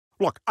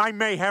Look, I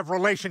may have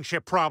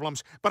relationship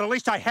problems, but at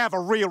least I have a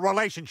real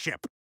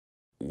relationship.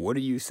 What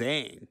are you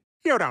saying?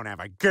 You don't have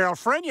a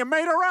girlfriend. You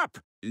made her up.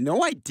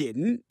 No, I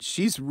didn't.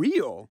 She's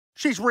real.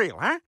 She's real,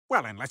 huh?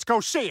 Well, then, let's go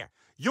see her.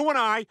 You and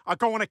I are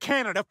going to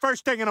Canada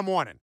first thing in the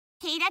morning.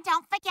 Peter,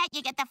 don't forget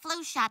you get the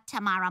flu shot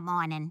tomorrow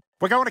morning.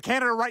 We're going to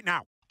Canada right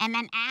now. And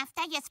then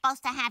after, you're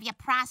supposed to have your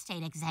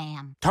prostate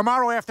exam.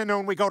 Tomorrow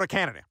afternoon, we go to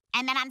Canada.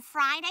 And then on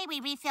Friday,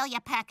 we refill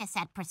your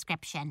Percocet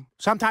prescription.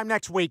 Sometime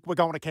next week, we're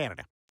going to Canada.